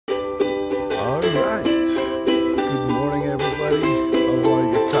Alright, good morning everybody, how are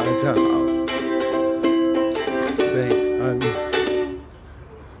you today?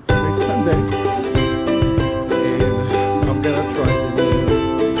 Today's Sunday and I'm gonna try the newly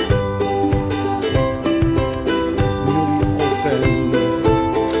opened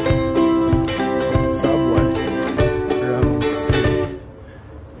subway around the city,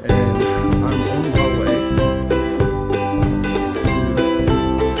 and I'm on my way to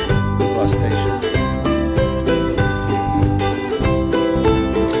the bus station.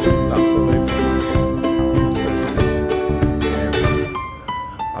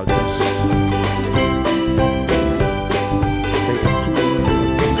 I'll just take a tour of the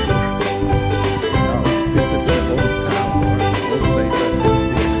I'll visit the old town or old place I've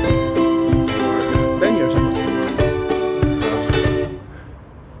been for 10 years ago. So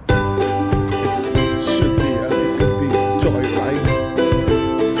it should be, it could be a joyride.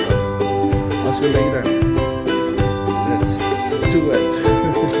 So I'll see you later. Let's do it.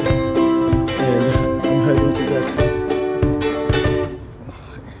 And I'm heading to that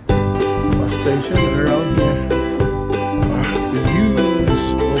station around here are the huge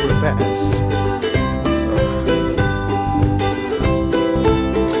overpass. So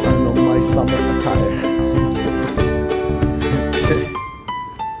I know my summer attire. Okay,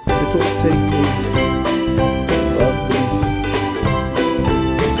 it will take me roughly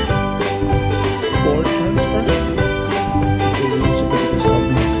 4 transfers to reach it because I'll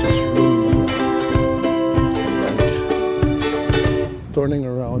be just rolling around. It's like turning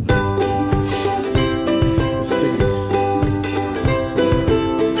around city. So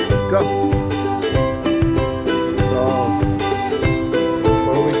go. So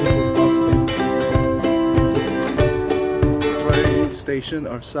we're waiting for bus train station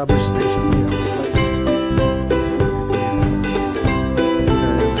or subway station. And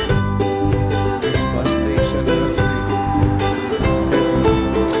this bus station has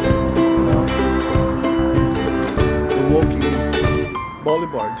the walking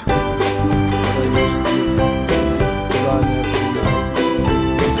boulevard.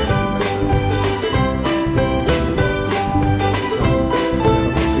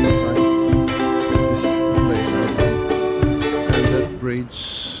 Bridge.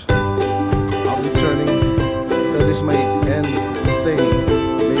 I'll be turning. That is my end thing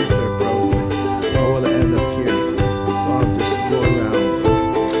later, probably. I will end up here, so I'll just go around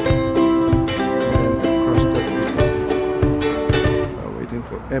and then cross that bridge. I'm waiting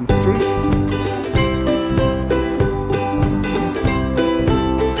for M3.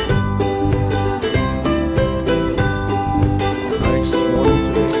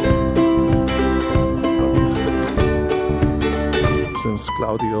 It's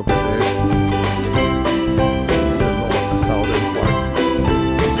cloudy over there. The southern part.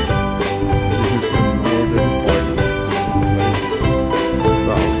 This is the northern part. Like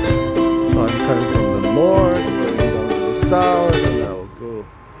south. So I'm coming from the north, going down to the south, and I'll go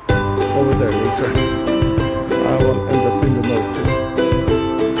over there later. I will end up in the north too.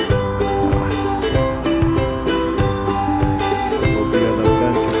 It will be an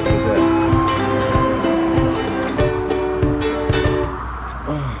adventure today.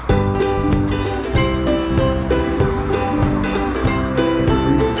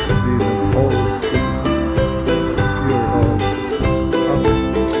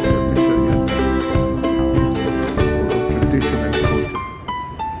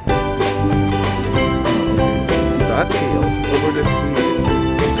 Over the hill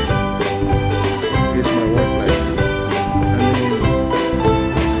is my workplace. I mean,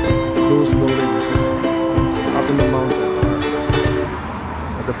 those buildings up in the mountain or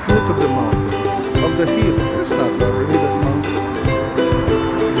at the foot of the mountain, of the hill. It's not really the mountain.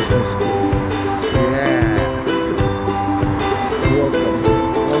 It's my school. Yeah. Welcome.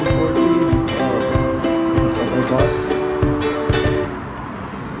 140. Oh, is that my bus?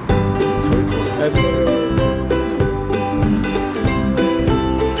 So it's everywhere.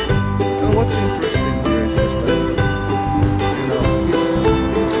 What's interesting here is just that, you know, it's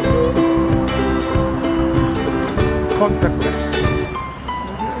contactless.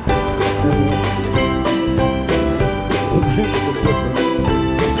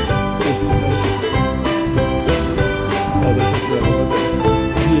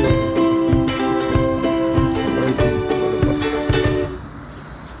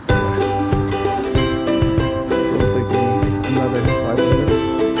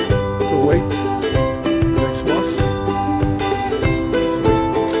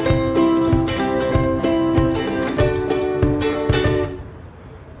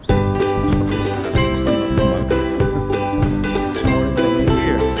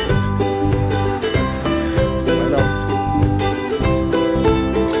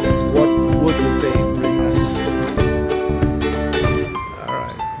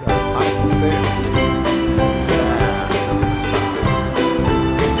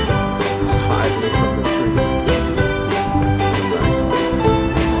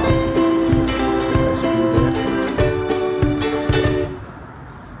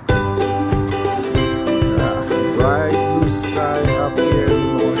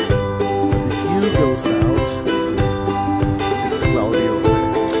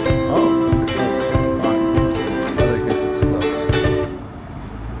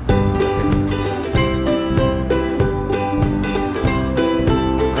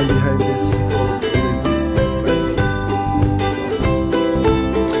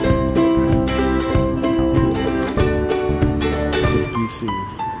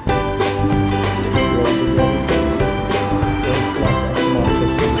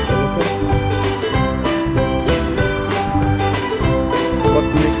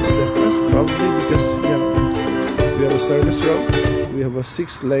 What makes a difference? Probably because we have a service road, we have a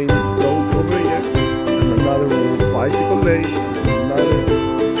 6-lane road over here, and another bicycle lane, another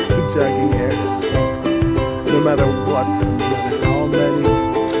jogging area. So no matter what, no matter how many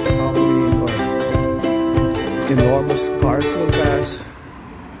enormous cars will pass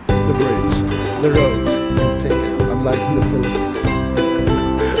the bridge, the road, and take it, unlike in the Philippines.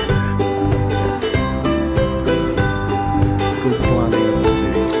 Good planning of the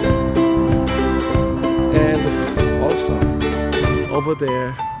city. And also, over there,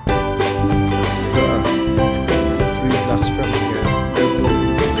 3 blocks from here, they're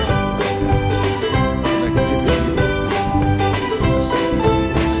building connectivity.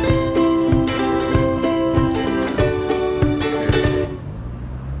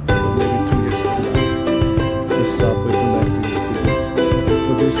 So maybe 2 years from now, the subway connecting the city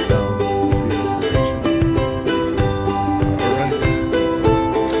to this town.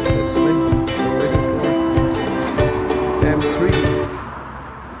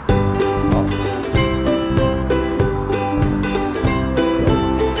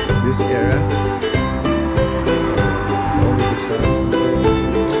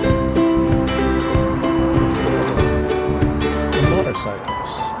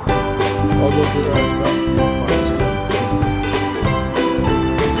 Although there are some new parts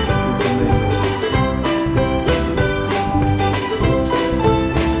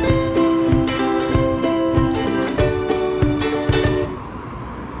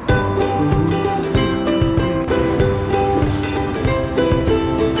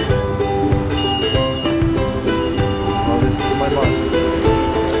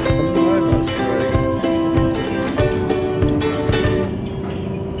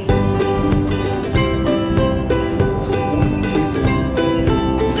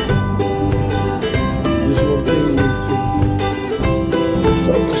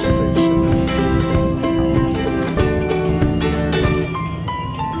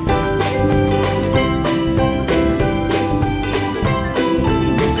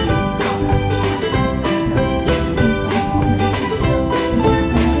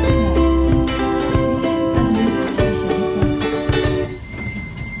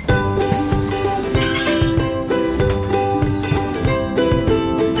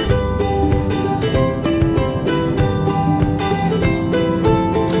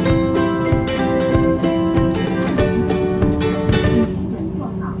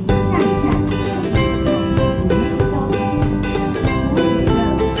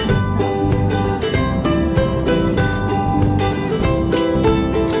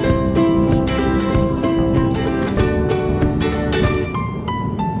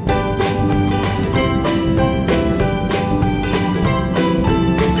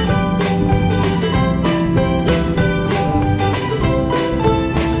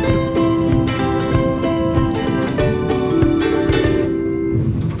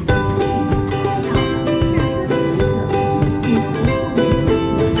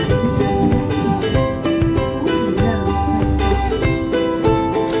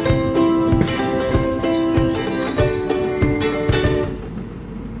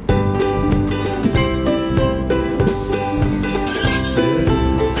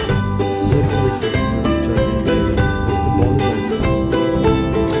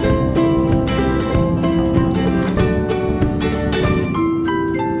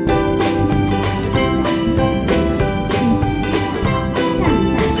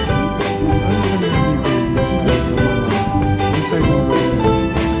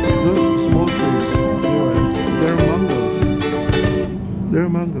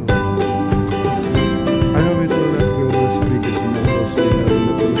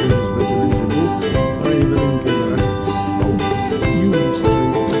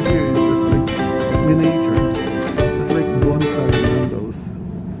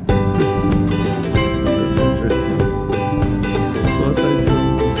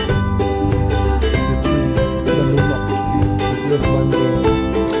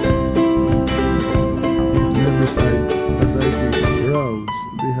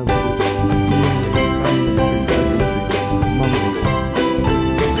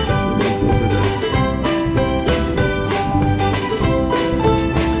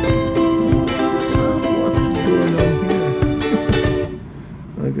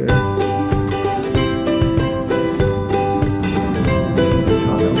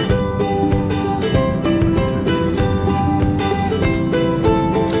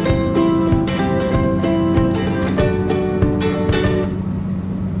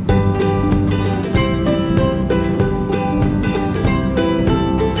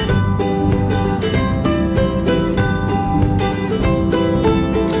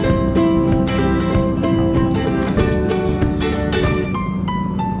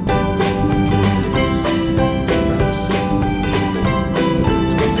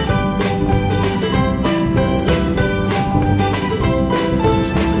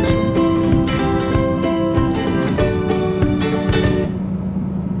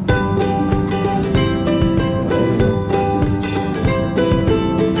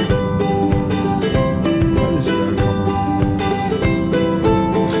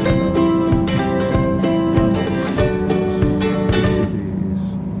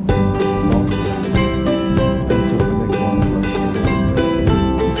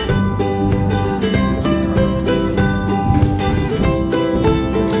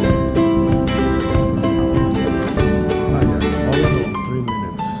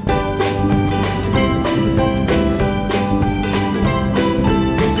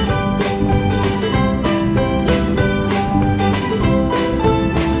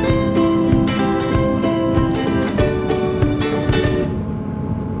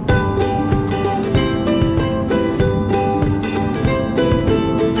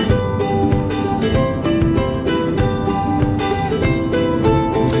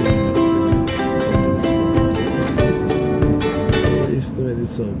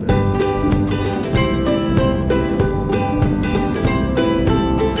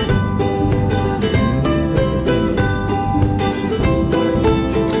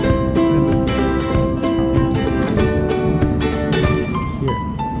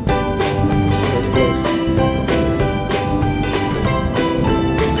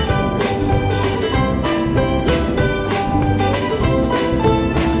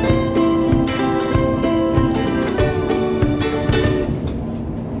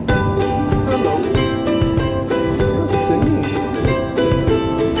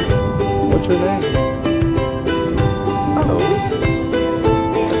your name? Hello.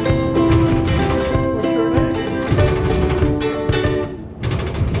 What's your name?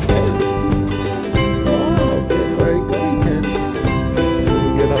 Oh, okay. Where are you going, Ken? So we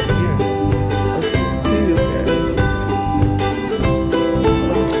get up here. Okay. See you, Ken.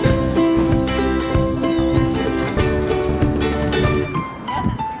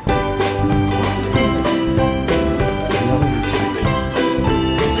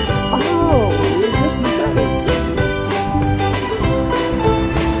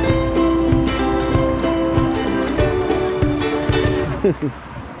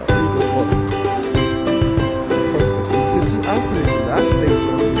 This is actually the last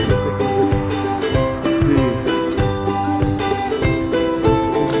station.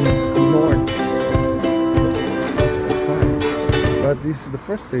 The north side, but this is the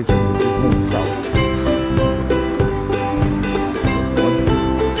first station. We're going south.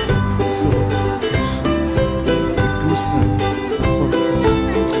 So it's the Busan.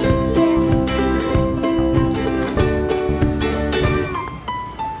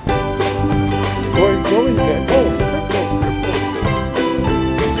 Where are you going, Ken? Oh, careful.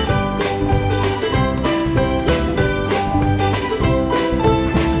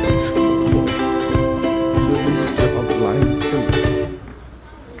 So this is the outline too.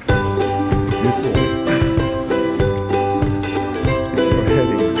 Beautiful.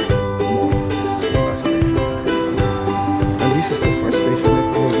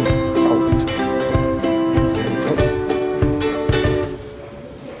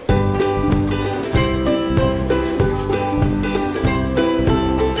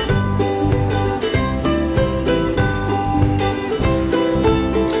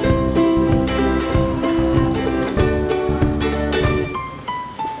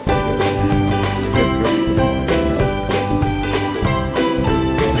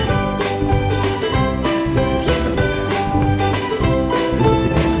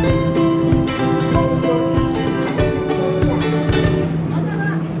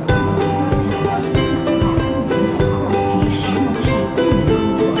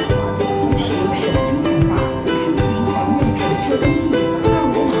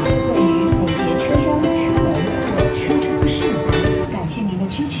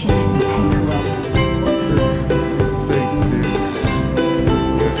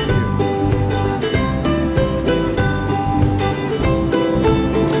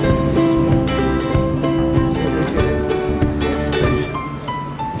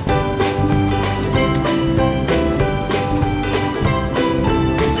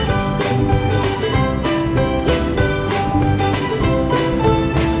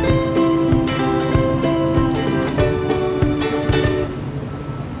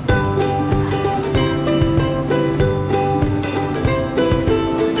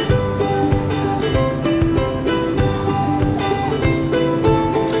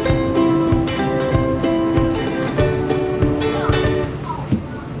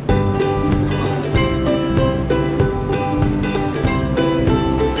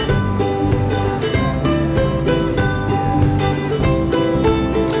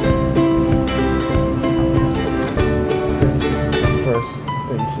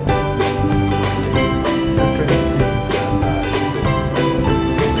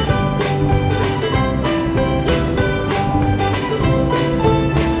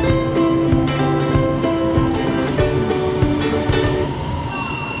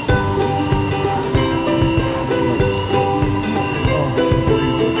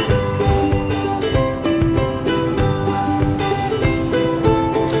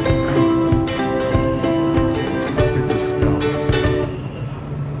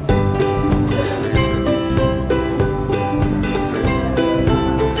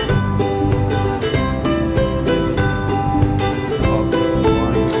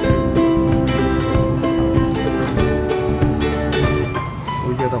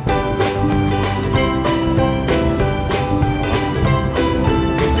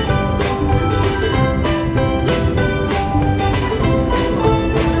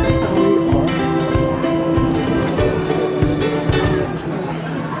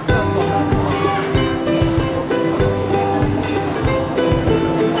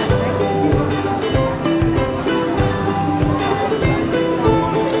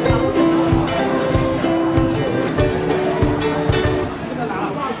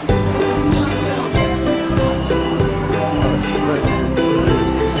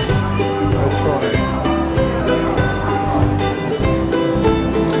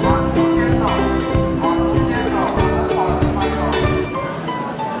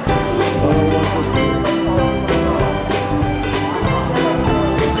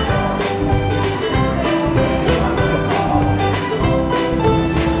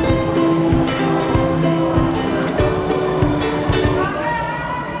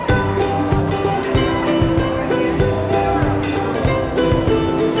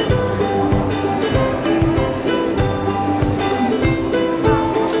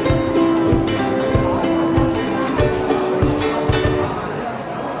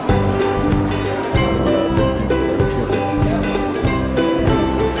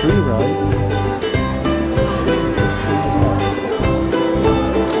 free ride.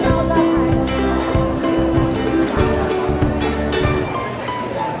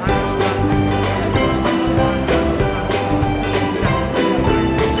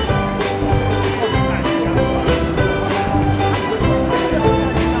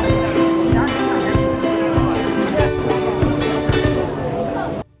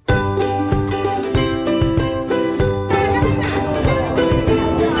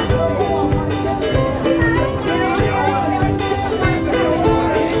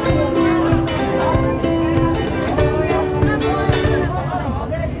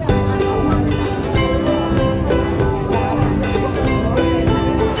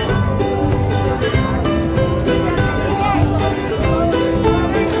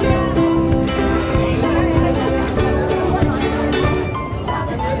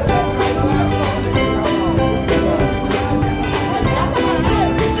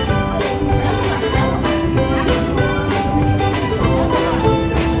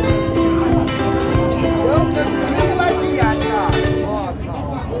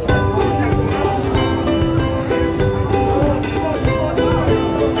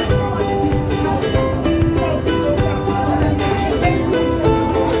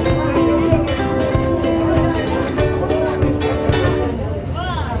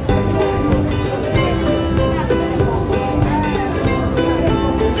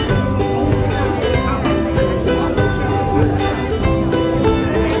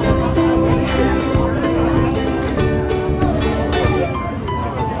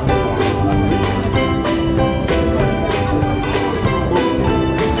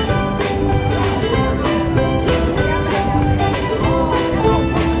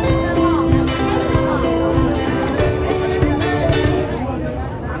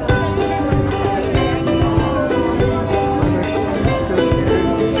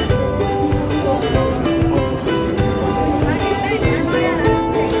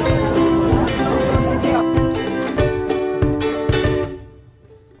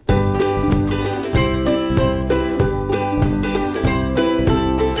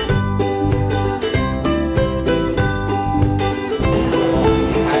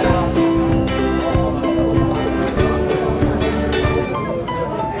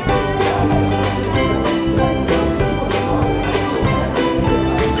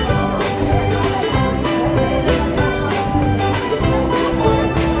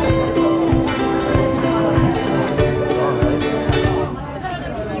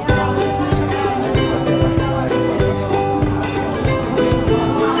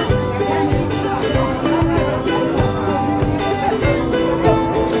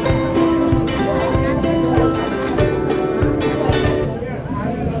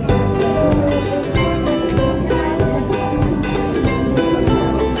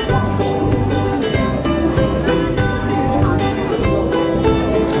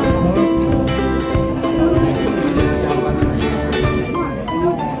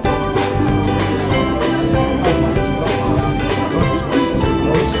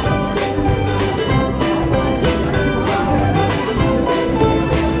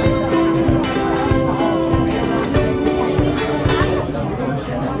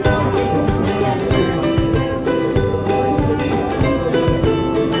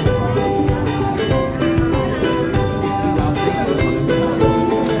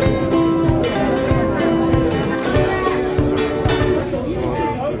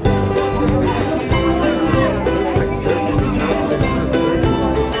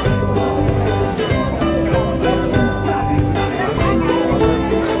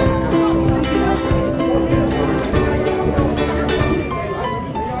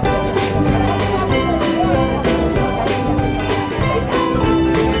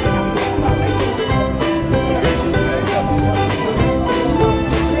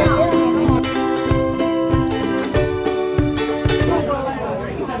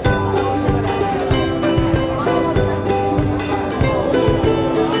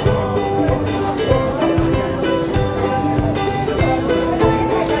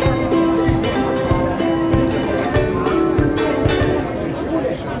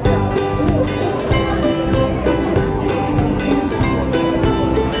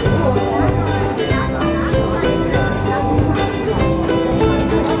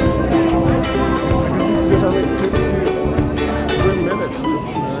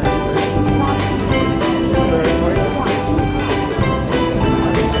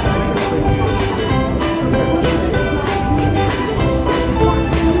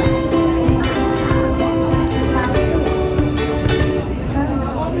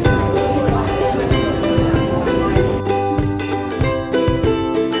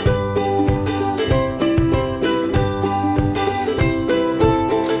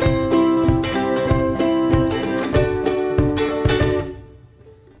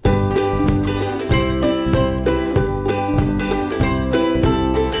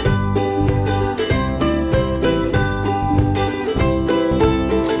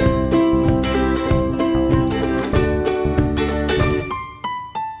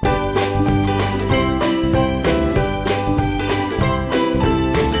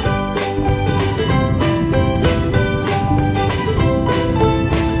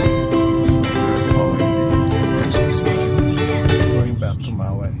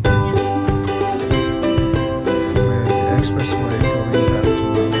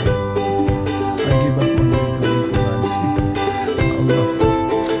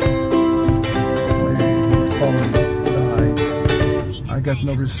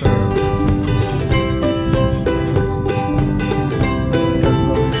 no reserve. Got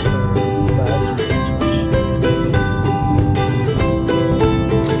no reserve battery.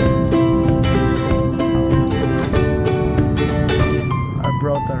 I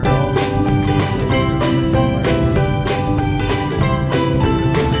brought the wrong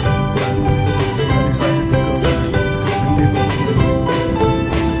I decided to go back and live off the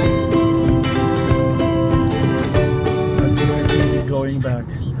I think I should be going back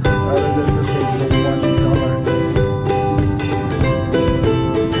rather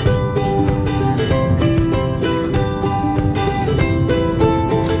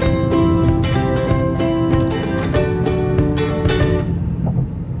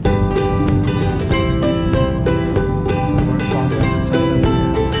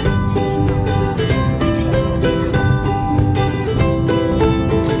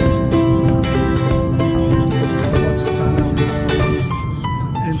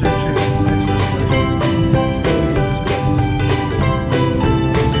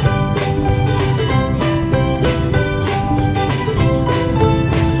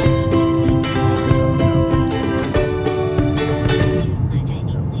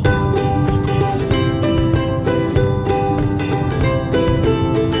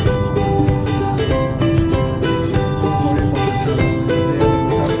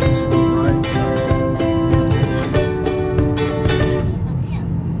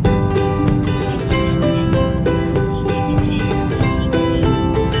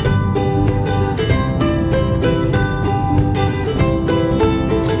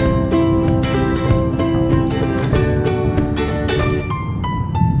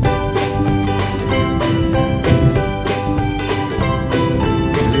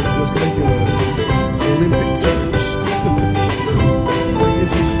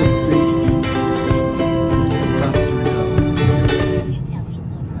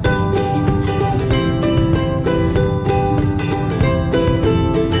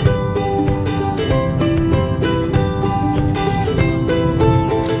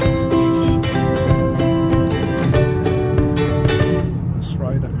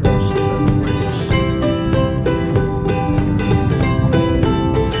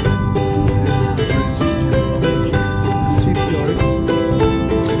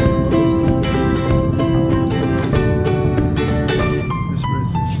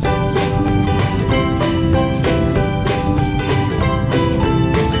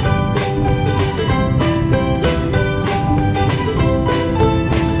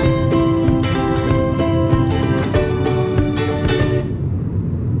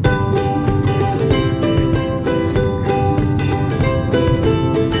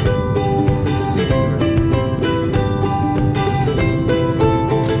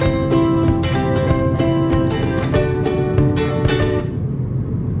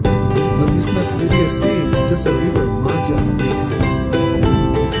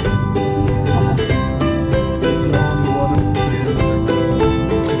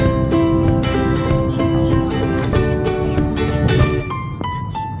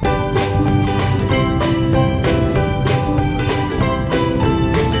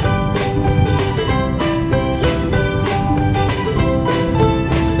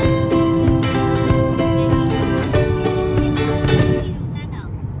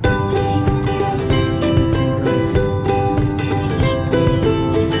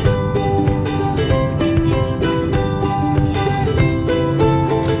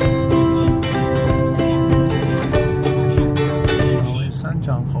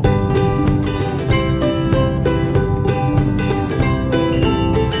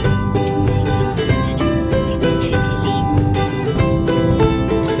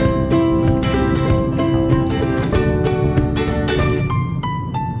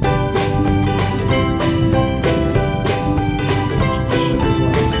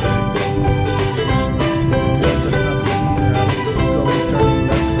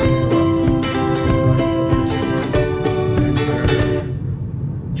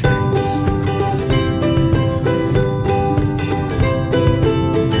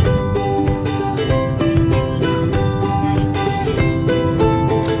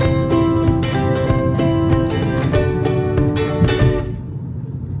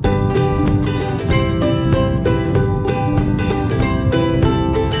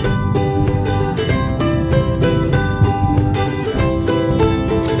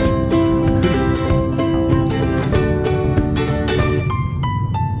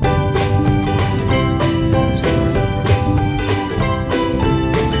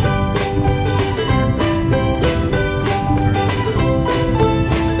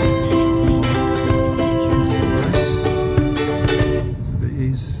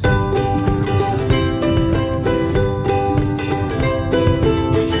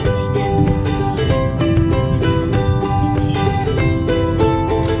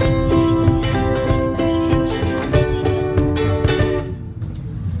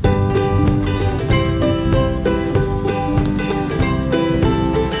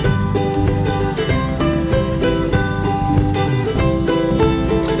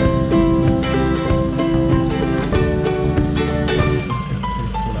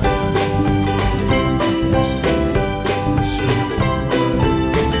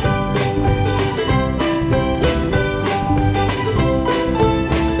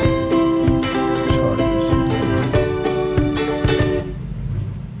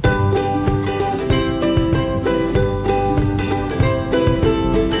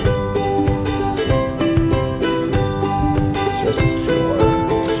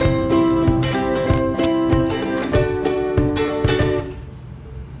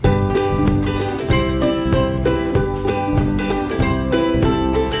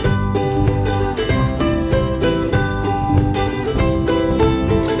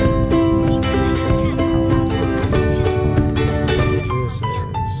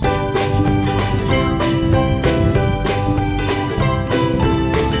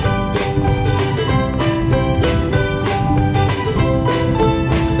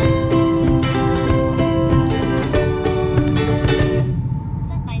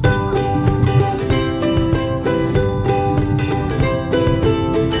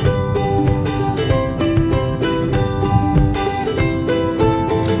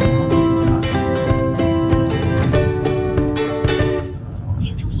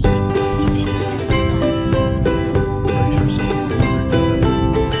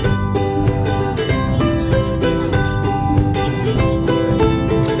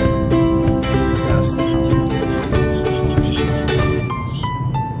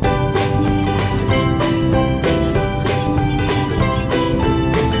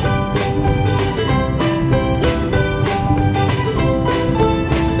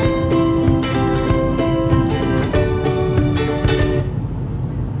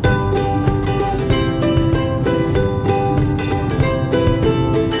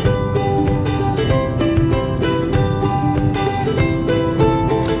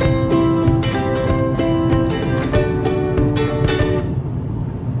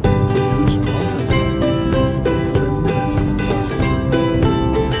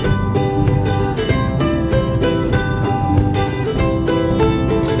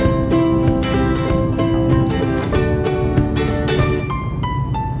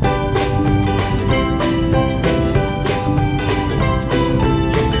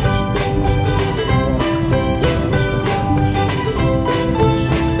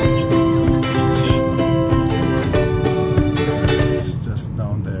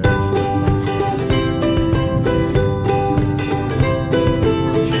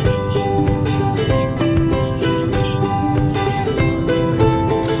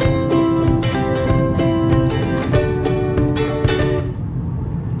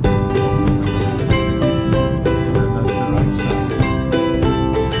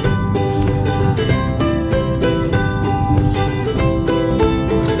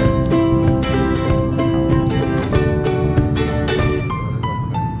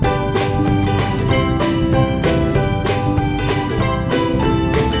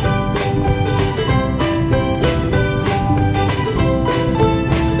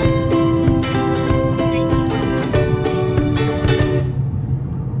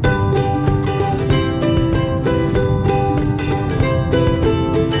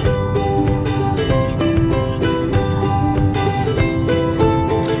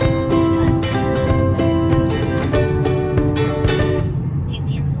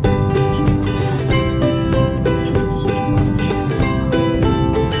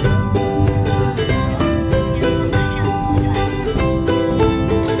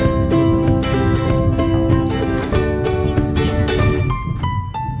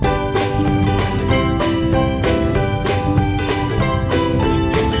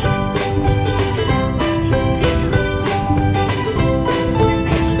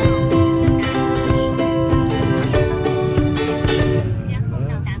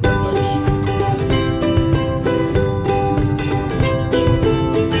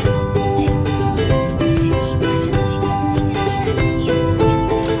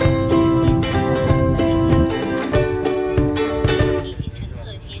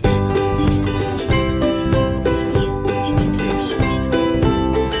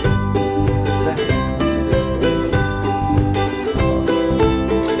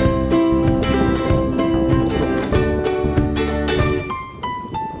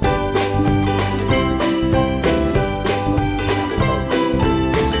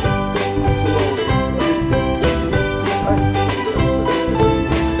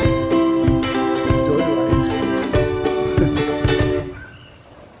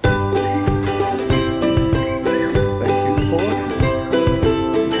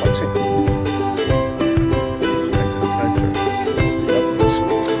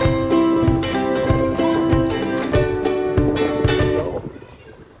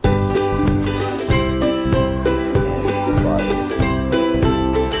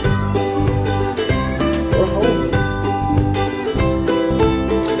our home.